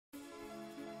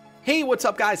Hey, what's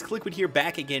up guys? Kliquid here,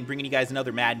 back again, bringing you guys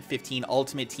another Madden 15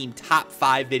 Ultimate Team Top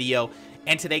 5 video.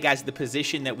 And today, guys, the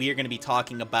position that we are going to be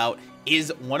talking about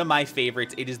is one of my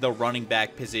favorites. It is the running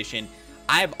back position.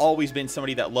 I've always been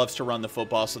somebody that loves to run the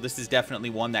football, so this is definitely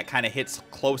one that kind of hits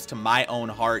close to my own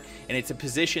heart. And it's a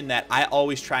position that I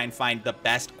always try and find the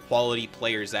best quality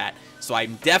players at. So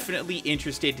I'm definitely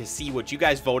interested to see what you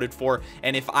guys voted for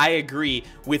and if I agree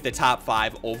with the top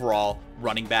 5 overall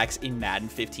running backs in Madden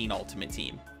 15 Ultimate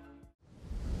Team.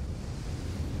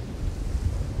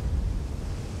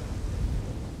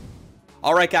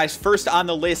 All right, guys, first on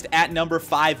the list at number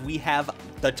 5, we have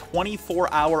the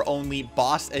 24-hour only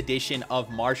boss edition of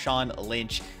Marshawn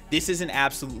Lynch. This is an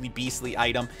absolutely beastly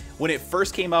item. When it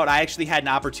first came out, I actually had an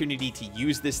opportunity to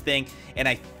use this thing, and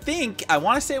I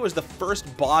want to say it was the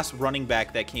first boss running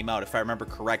back that came out, if I remember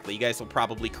correctly. You guys will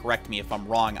probably correct me if I'm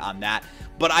wrong on that.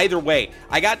 But either way,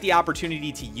 I got the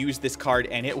opportunity to use this card,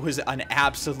 and it was an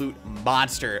absolute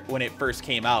monster when it first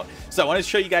came out. So I want to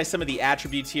show you guys some of the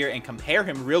attributes here and compare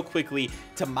him real quickly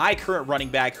to my current running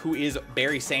back, who is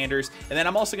Barry Sanders. And then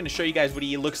I'm also going to show you guys what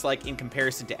he looks like in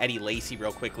comparison to Eddie Lacy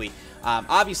real quickly.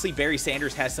 Obviously, Barry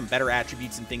Sanders has some better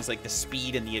attributes and things like the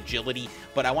speed and the agility,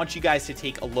 but I want you guys to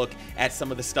take a look at some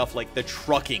of the stuff like the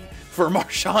trucking for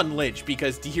Marshawn Lynch,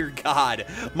 because dear God,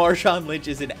 Marshawn Lynch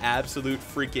is an absolute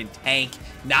freaking tank,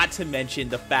 not to mention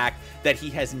the fact that he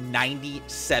has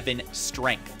 97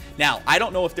 strength. Now, I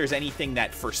don't know if there's anything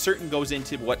that for certain goes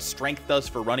into what strength does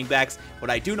for running backs, but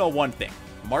I do know one thing.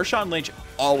 Marshawn Lynch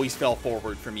always fell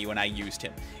forward for me when I used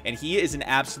him, and he is an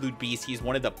absolute beast. He's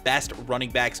one of the best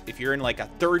running backs. If you're in like a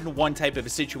 3rd and 1 type of a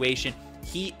situation,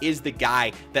 he is the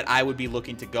guy that I would be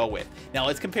looking to go with. Now,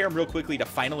 let's compare him real quickly to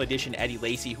Final Edition Eddie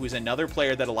Lacy, who is another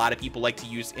player that a lot of people like to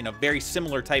use in a very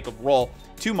similar type of role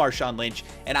to Marshawn Lynch.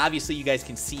 And obviously, you guys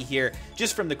can see here,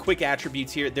 just from the quick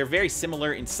attributes here, they're very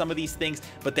similar in some of these things.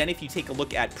 But then if you take a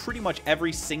look at pretty much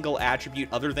every single attribute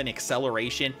other than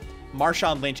acceleration,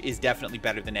 Marshawn Lynch is definitely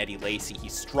better than Eddie Lacy.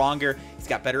 He's stronger, he's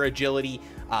got better agility,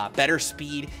 better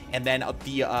speed, and then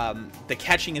the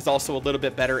catching is also a little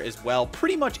bit better as well.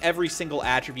 Pretty much every single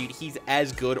attribute, he's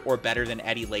as good or better than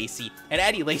Eddie Lacy. And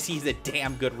Eddie Lacy is a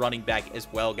damn good running back as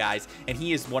well, guys. And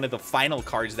he is one of the final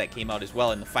cards that came out as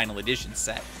well in the Final Edition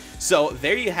set. So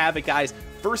there you have it, guys.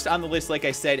 First on the list, like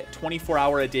I said,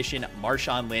 24-hour edition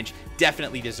Marshawn Lynch,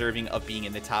 definitely deserving of being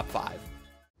in the top 5.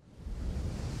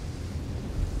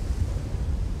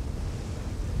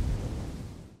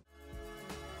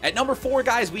 At number 4,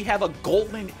 guys, we have a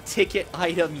golden ticket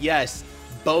item. Yes,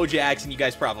 Bo Jackson. You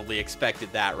guys probably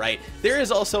expected that, right? There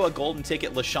is also a golden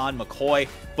ticket LaShawn McCoy,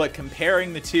 but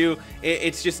comparing the two,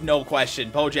 it's just no question.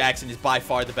 Bo Jackson is by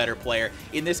far the better player.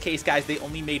 In this case, guys, they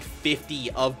only made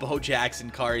 50 of Bo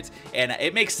Jackson cards, and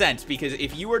it makes sense because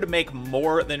if you were to make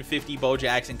more than 50 Bo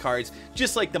Jackson cards,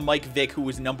 just like the Mike Vick, who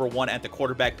was number 1 at the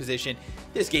quarterback position,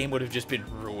 this game would have just been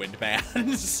ruined, man.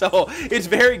 So it's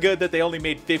very good that they only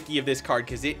made 50 of this card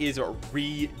because it is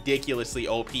ridiculously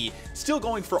OP. Still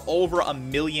going for over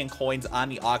 1 million coins on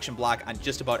the auction block on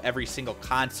just about every single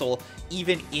console,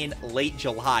 even in late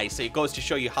July. So it goes to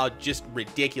show you how just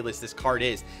ridiculous this card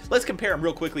is. Let's compare him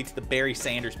real quickly to the Barry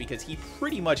Sanders, because he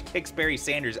pretty much kicks Barry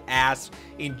Sanders' ass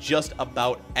in just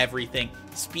about everything.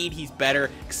 Speed, he's better.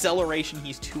 Acceleration,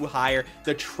 he's 2 higher.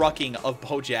 The trucking of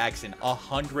Bo Jackson,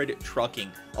 100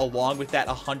 trucking, along with that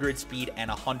 100 speed and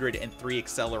 103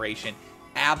 acceleration.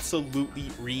 Absolutely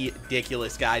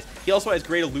ridiculous, guys. He also has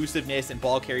great elusiveness and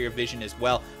ball carrier vision as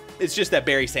well. It's just that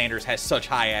Barry Sanders has such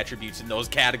high attributes in those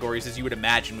categories, as you would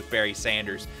imagine with Barry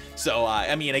Sanders. So,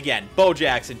 I mean, again, Bo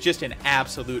Jackson, just an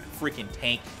absolute freaking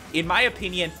tank. In my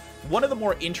opinion, one of the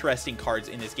more interesting cards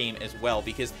in this game as well,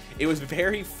 because it was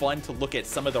very fun to look at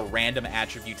some of the random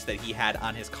attributes that he had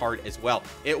on his card as well.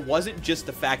 It wasn't just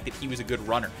the fact that he was a good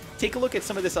runner. Take a look at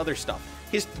some of this other stuff.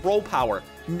 His throw power,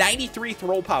 93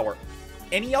 throw power.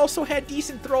 And he also had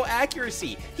decent throw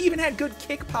accuracy. He even had good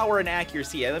kick power and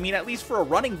accuracy. I mean, at least for a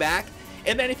running back.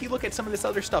 And then if you look at some of this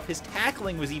other stuff, his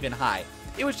tackling was even high.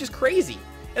 It was just crazy.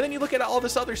 And then you look at all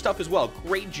this other stuff as well.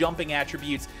 Great jumping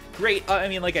attributes. Great, I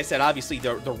mean, like I said, obviously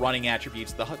the running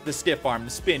attributes, the stiff arm, the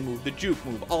spin move, the juke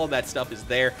move, all of that stuff is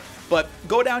there. But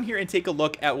go down here and take a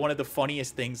look at one of the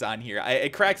funniest things on here.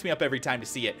 It cracks me up every time to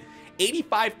see it.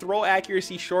 85 throw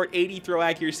accuracy short, 80 throw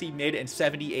accuracy mid, and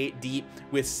 78 deep,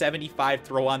 with 75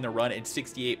 throw on the run and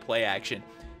 68 play action.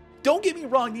 Don't get me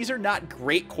wrong, these are not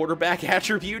great quarterback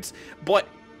attributes, but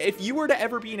if you were to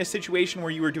ever be in a situation where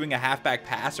you were doing a halfback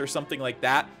pass or something like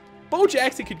that, Bo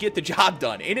Jackson could get the job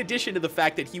done, in addition to the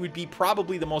fact that he would be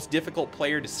probably the most difficult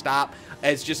player to stop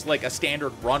as just like a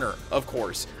standard runner, of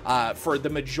course. For the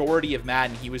majority of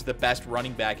Madden, he was the best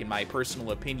running back in my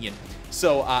personal opinion.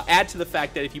 So add to the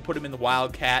fact that if you put him in the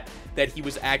Wildcat, that he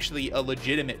was actually a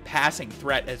legitimate passing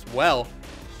threat as well.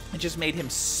 It just made him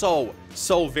so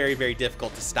very, very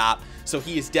difficult to stop. So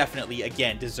he is definitely,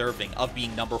 again, deserving of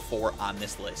being number 4 on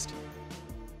this list.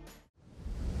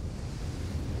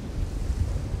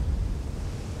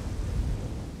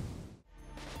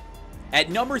 At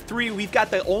number 3, we've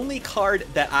got the only card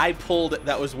that I pulled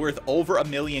that was worth over 1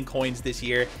 million coins this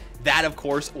year. That, of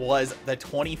course, was the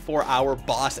 24-hour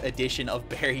boss edition of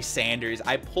Barry Sanders.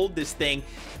 I pulled this thing,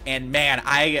 and man,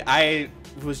 I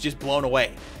was just blown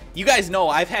away. You guys know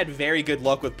I've had very good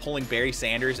luck with pulling Barry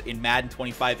Sanders in Madden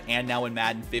 25 and now in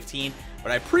Madden 15,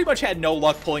 but I pretty much had no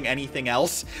luck pulling anything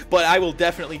else. But I will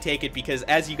definitely take it because,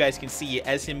 as you guys can see,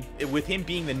 with him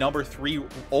being the number 3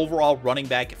 overall running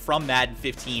back from Madden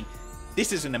 15,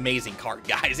 this is an amazing card,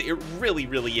 guys. It really,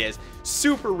 really is.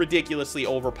 Super ridiculously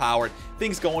overpowered.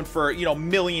 Things going for, you know,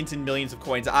 millions and millions of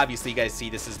coins. Obviously, you guys see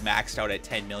this is maxed out at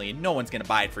 10 million. No one's going to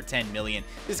buy it for 10 million.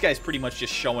 This guy's pretty much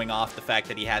just showing off the fact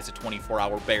that he has a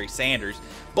 24-hour Barry Sanders.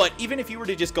 But even if you were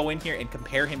to just go in here and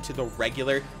compare him to the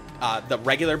regular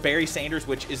Barry Sanders,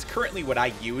 which is currently what I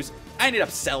use, I ended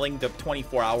up selling the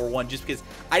 24-hour one just because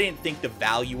I didn't think the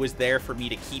value was there for me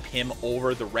to keep him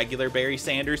over the regular Barry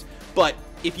Sanders. But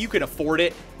if you can afford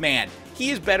it, man,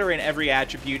 he is better in every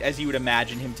attribute as you would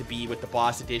imagine him to be with the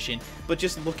boss edition. But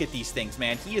just look at these things,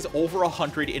 man. He is over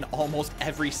 100 in almost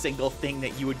every single thing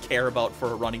that you would care about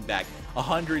for a running back.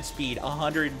 100 speed,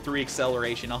 103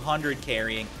 acceleration, 100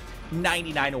 carrying,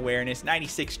 99 awareness,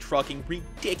 96 trucking,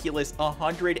 ridiculous,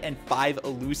 105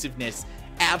 elusiveness.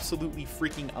 Absolutely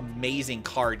freaking amazing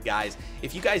card, guys.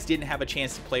 If you guys didn't have a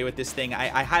chance to play with this thing,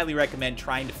 I highly recommend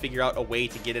trying to figure out a way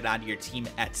to get it onto your team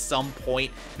at some point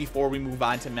before we move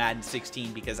on to Madden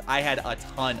 16, because I had a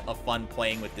ton of fun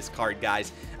playing with this card,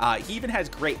 guys. He even has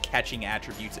great catching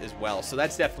attributes as well, so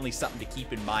that's definitely something to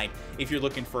keep in mind if you're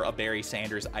looking for a Barry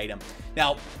Sanders item.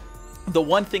 Now, the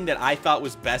one thing that I thought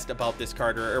was best about this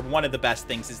card, or one of the best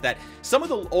things, is that some of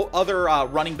the other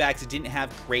running backs didn't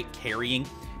have great carrying,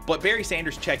 but Barry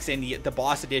Sanders checks in the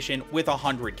boss edition with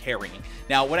 100 carrying.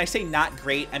 Now, when I say not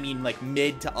great, I mean like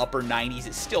mid to upper 90s.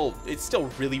 It's still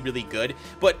really, really good.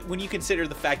 But when you consider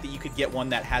the fact that you could get one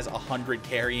that has 100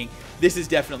 carrying, this is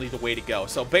definitely the way to go.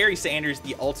 So Barry Sanders,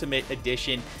 the Ultimate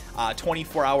Edition,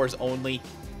 24 hours only.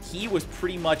 He was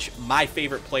pretty much my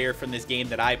favorite player from this game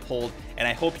that I pulled, and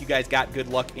I hope you guys got good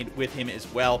luck with him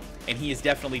as well. And he is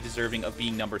definitely deserving of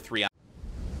being number 3 on.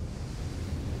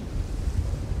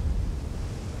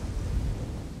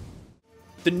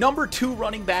 The number 2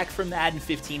 running back from Madden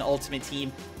 15 Ultimate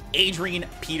Team, Adrian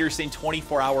Peterson,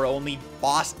 24-hour only,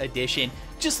 boss edition.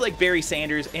 Just like Barry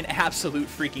Sanders, an absolute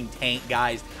freaking tank,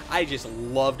 guys. I just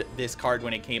loved this card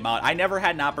when it came out. I never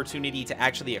had an opportunity to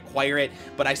actually acquire it,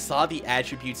 but I saw the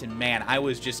attributes and man, I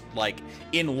was just like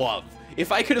in love.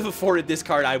 If I could have afforded this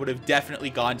card, I would have definitely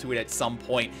gone to it at some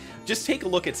point. Just take a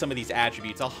look at some of these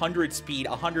attributes. 100 speed,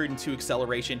 102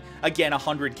 acceleration, again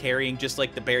 100 carrying, just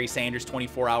like the Barry Sanders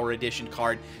 24-hour edition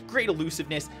card. Great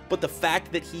elusiveness, but the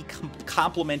fact that he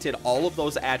complemented all of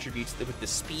those attributes with the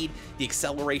speed, the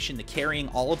acceleration, the carrying,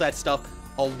 all of that stuff,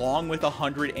 along with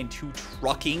 102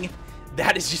 trucking,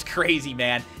 that is just crazy,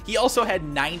 man. He also had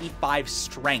 95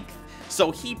 strength,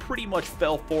 so he pretty much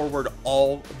fell forward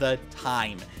all the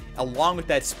time. Along with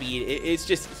that speed,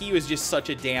 he was just such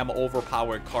a damn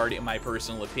overpowered card in my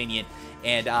personal opinion.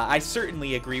 And I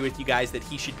certainly agree with you guys that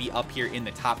he should be up here in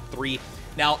the top 3.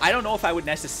 Now, I don't know if I would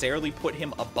necessarily put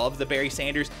him above the Barry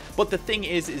Sanders, but the thing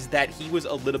is that he was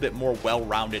a little bit more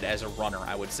well-rounded as a runner,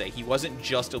 I would say. He wasn't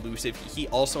just elusive. He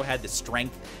also had the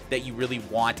strength that you really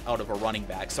want out of a running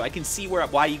back. So I can see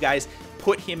why you guys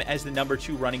put him as the number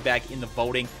 2 running back in the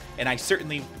voting, and I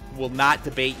certainly will not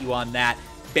debate you on that.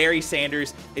 Barry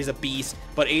Sanders is a beast,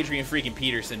 but Adrian freaking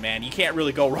Peterson, man, you can't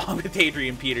really go wrong with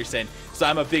Adrian Peterson. So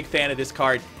I'm a big fan of this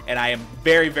card, and I am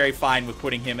very, very fine with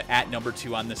putting him at number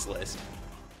 2 on this list.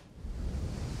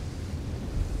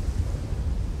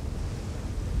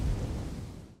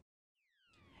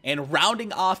 And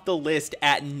rounding off the list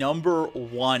at number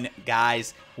 1,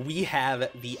 guys, we have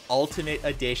the Ultimate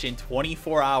Edition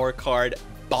 24-hour card,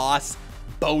 Boss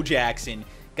Bo Jackson.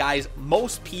 Guys,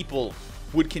 most people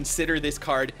would consider this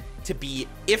card to be,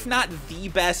 if not the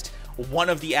best, one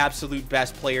of the absolute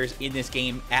best players in this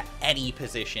game at any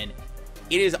position.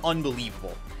 It is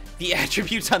unbelievable. The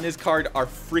attributes on this card are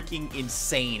freaking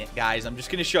insane, guys. I'm just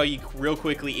going to show you real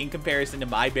quickly in comparison to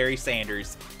my Barry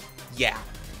Sanders. Yeah,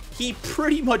 he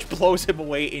pretty much blows him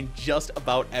away in just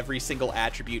about every single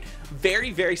attribute.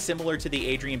 Very, very similar to the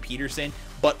Adrian Peterson,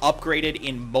 but upgraded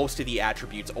in most of the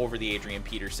attributes over the Adrian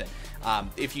Peterson.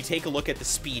 If you take a look at the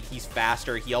speed, he's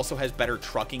faster. He also has better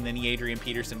trucking than the Adrian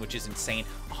Peterson, which is insane.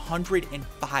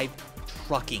 105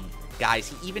 trucking, guys.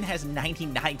 He even has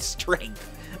 99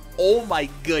 strength. Oh my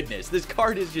goodness, this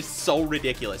card is just so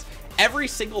ridiculous. Every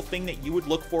single thing that you would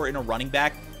look for in a running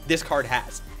back, this card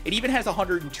has. It even has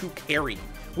 102 carrying,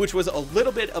 which was a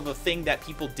little bit of a thing that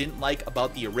people didn't like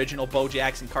about the original Bo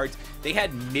Jackson cards. They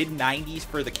had mid-90s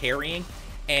for the carrying,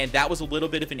 and that was a little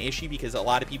bit of an issue because a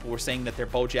lot of people were saying that their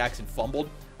Bo Jackson fumbled.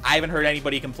 I haven't heard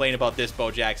anybody complain about this Bo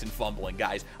Jackson fumbling,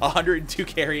 guys. 102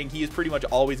 carrying, he is pretty much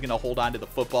always going to hold on to the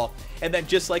football. And then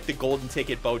just like the golden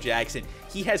ticket Bo Jackson,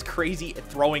 he has crazy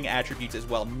throwing attributes as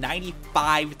well.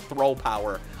 95 throw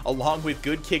power, along with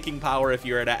good kicking power if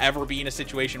you're to ever be in a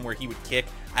situation where he would kick.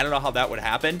 I don't know how that would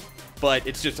happen, but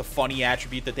it's just a funny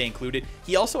attribute that they included.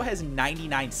 He also has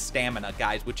 99 stamina,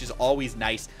 guys, which is always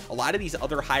nice. A lot of these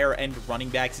other higher end running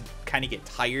backs kind of get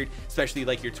tired, especially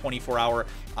like your 24-hour,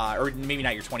 or maybe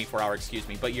not your 24-hour, excuse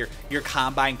me, but your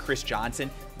combine Chris Johnson.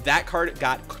 That card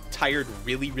got tired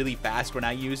really, really fast when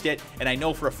I used it, and I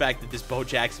know for a fact that this Bo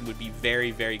Jackson would be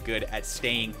very, very good at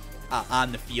staying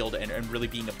on the field and really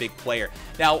being a big player.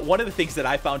 Now, one of the things that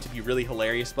I found to be really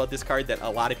hilarious about this card that a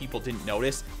lot of people didn't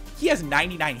notice, he has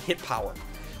 99 hit power.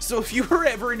 So if you were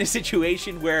ever in a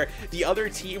situation where the other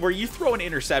team, where you throw an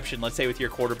interception, let's say with your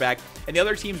quarterback, and the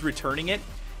other team's returning it,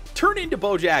 turn into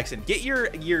Bo Jackson. Get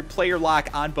your player lock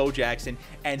on Bo Jackson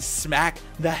and smack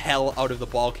the hell out of the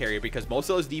ball carrier, because most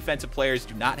of those defensive players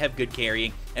do not have good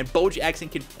carrying, and Bo Jackson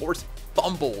can force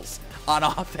fumbles on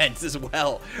offense as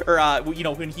well, or you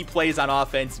know, when he plays on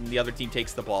offense and the other team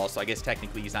takes the ball. So I guess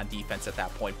technically he's on defense at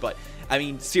that point. But I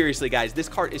mean, seriously, guys, this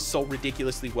card is so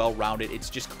ridiculously well rounded. It's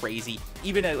just crazy.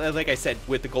 Even like I said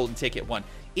with the golden ticket one,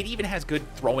 it even has good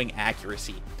throwing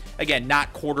accuracy. Again,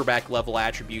 not quarterback level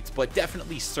attributes, but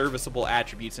definitely serviceable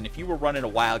attributes. And if you were running a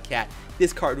Wildcat,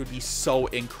 this card would be so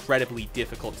incredibly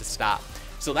difficult to stop.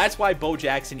 So that's why Bo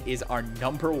Jackson is our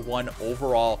 #1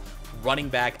 overall running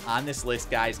back on this list,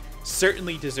 guys.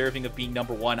 Certainly deserving of being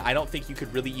 #1. I don't think you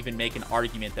could really even make an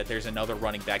argument that there's another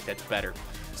running back that's better.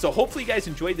 So hopefully you guys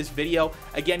enjoyed this video.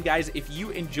 Again, guys, if you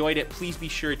enjoyed it, please be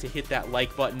sure to hit that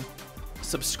like button.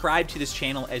 Subscribe to this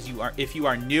channel if you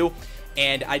are new.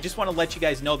 And I just want to let you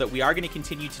guys know that we are going to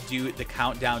continue to do the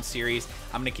countdown series.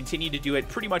 I'm going to continue to do it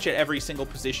pretty much at every single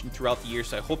position throughout the year.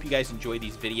 So I hope you guys enjoy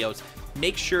these videos.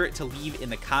 Make sure to leave in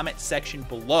the comment section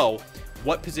below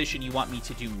what position you want me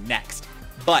to do next.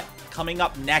 But coming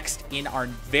up next in our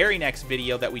very next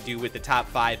video that we do with the top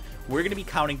 5, we're going to be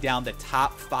counting down the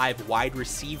top 5 wide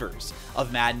receivers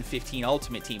of Madden 15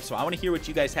 Ultimate Team. So I want to hear what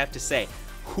you guys have to say.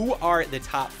 Who are the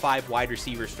top 5 wide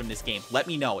receivers from this game? Let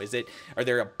me know. Are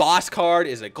there a boss card?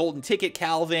 Is it a golden ticket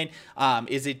Calvin?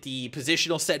 Is it the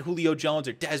positional set Julio Jones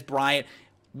or Dez Bryant?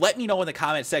 Let me know in the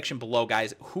comment section below,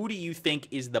 guys. Who do you think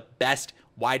is the best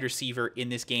wide receiver in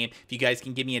this game? If you guys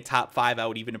can give me a top 5, I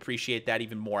would even appreciate that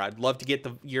even more. I'd love to get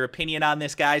your opinion on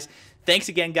this, guys. Thanks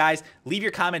again, guys. Leave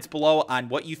your comments below on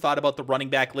what you thought about the running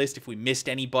back list, if we missed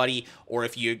anybody, or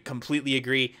if you completely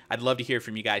agree. I'd love to hear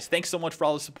from you guys. Thanks so much for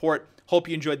all the support. Hope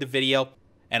you enjoyed the video,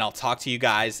 and I'll talk to you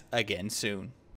guys again soon.